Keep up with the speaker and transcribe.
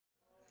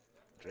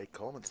Jake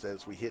Coleman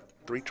says we hit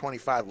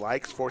 325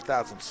 likes,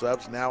 4,000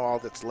 subs. Now all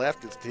that's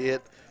left is to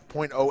hit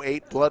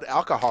 0.08 blood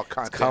alcohol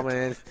content. It's coming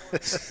in.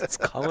 It's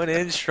coming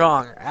in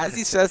strong. As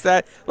he says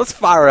that, let's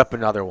fire up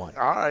another one.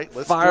 All right,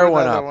 let's fire do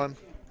another one. one.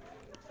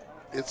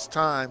 It's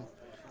time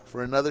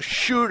for another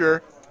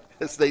shooter,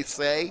 as they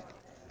say.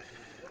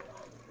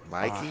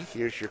 Mikey,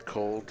 here's your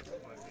cold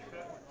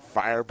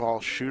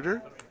fireball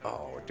shooter.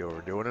 Oh,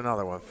 we're doing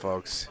another one,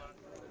 folks.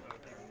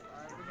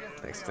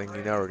 Next thing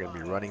you know, we're going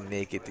to be running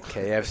naked to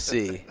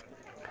KFC.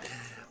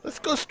 Let's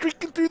go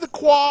streaking through the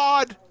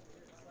quad.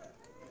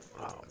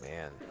 Oh,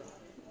 man.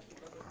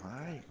 All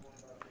right.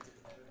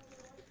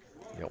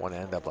 You don't want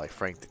to end up like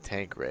Frank the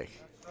Tank, Rick.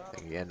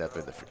 You end up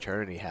in the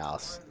fraternity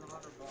house.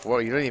 Boy,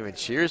 you don't even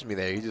cheers me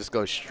there. You just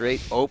go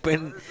straight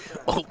open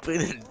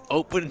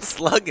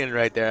slugging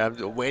right there.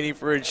 I'm waiting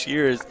for a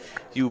cheers.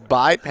 You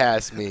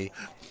bypass me.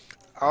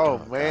 Oh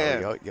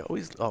man. God, you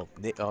always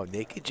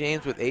Naked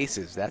James with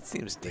aces. That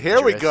seems dangerous.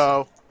 Here we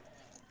go.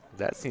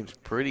 That seems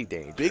pretty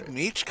dangerous. Big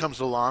Meech comes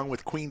along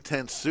with Queen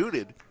 10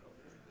 suited.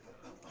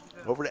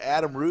 Over to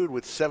Adam Rude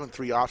with 7-3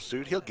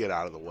 offsuit. He'll get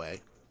out of the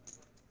way.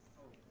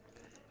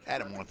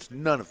 Adam wants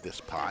none of this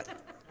pot.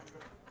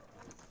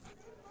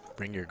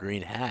 Bring your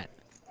green hat.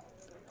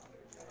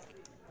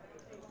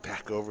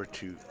 Back over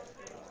to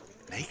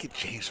Naked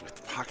James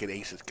with pocket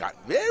aces. Got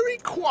very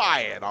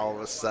quiet all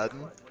of a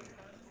sudden.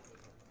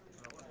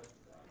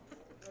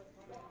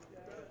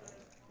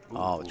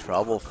 Oh,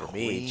 trouble for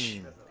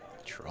Meech.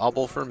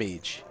 Trouble for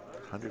Meech.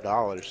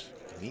 $100.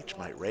 Meech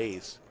might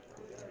raise.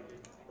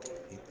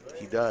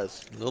 He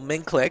does. Little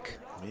min click.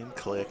 Min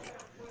click.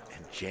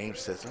 And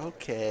James says,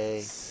 okay.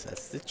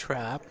 That's the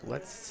trap.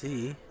 Let's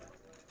see.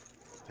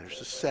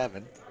 There's a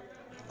 7.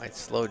 Might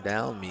slow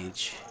down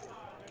Meech.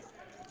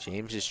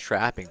 James is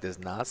trapping. Does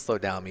not slow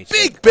down Meech.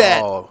 Big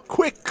bet. Oh.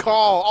 Quick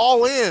call.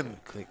 All in.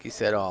 I think he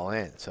said all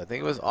in. So I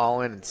think it was all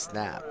in and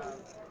snap.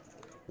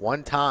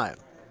 One time.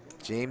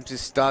 James is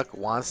stuck,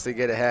 wants to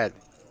get ahead.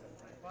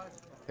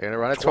 They're going to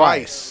run it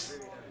twice.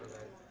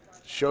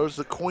 Shows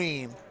the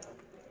queen.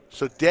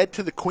 So dead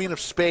to the queen of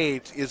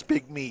spades is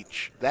Big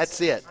Meech. That's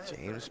it.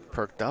 James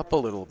perked up a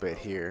little bit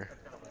here.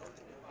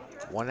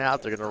 One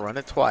out. They're going to run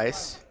it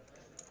twice.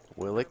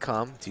 Will it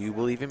come? Do you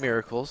believe in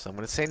miracles? I'm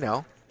going to say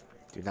no.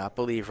 Do not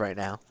believe right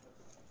now.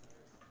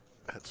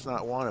 That's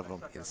not one of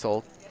them.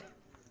 Insult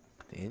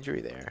the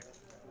injury there.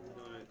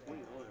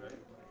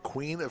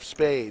 Queen of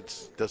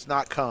spades does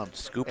not come.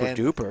 Scooper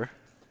duper.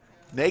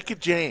 Naked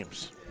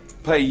James.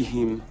 Pay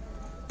him.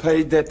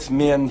 Pay that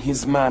man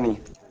his money.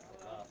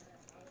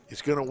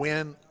 He's going to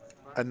win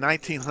a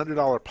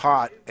 $1,900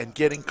 pot and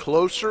getting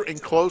closer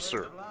and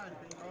closer.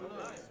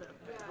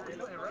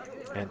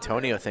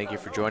 Antonio, thank you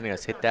for joining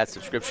us. Hit that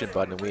subscription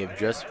button. We have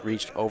just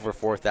reached over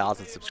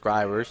 4,000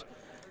 subscribers.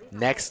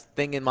 Next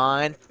thing in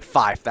mind,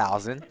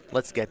 5,000.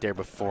 Let's get there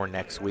before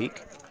next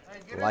week.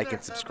 Like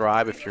and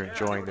subscribe if you're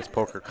enjoying this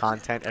poker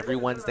content. Every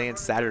Wednesday and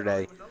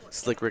Saturday,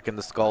 Slick Rick and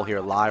the Skull here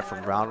live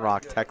from Round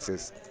Rock,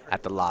 Texas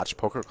at the Lodge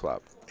Poker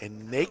Club.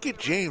 And Naked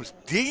James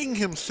digging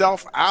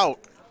himself out.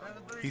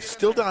 He's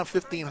still down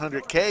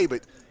 1,500K,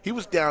 but he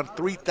was down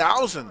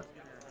 3,000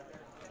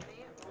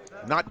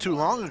 not too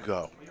long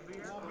ago.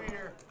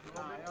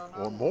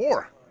 Or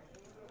more.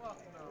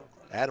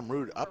 Adam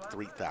Rude up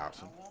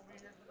 3,000.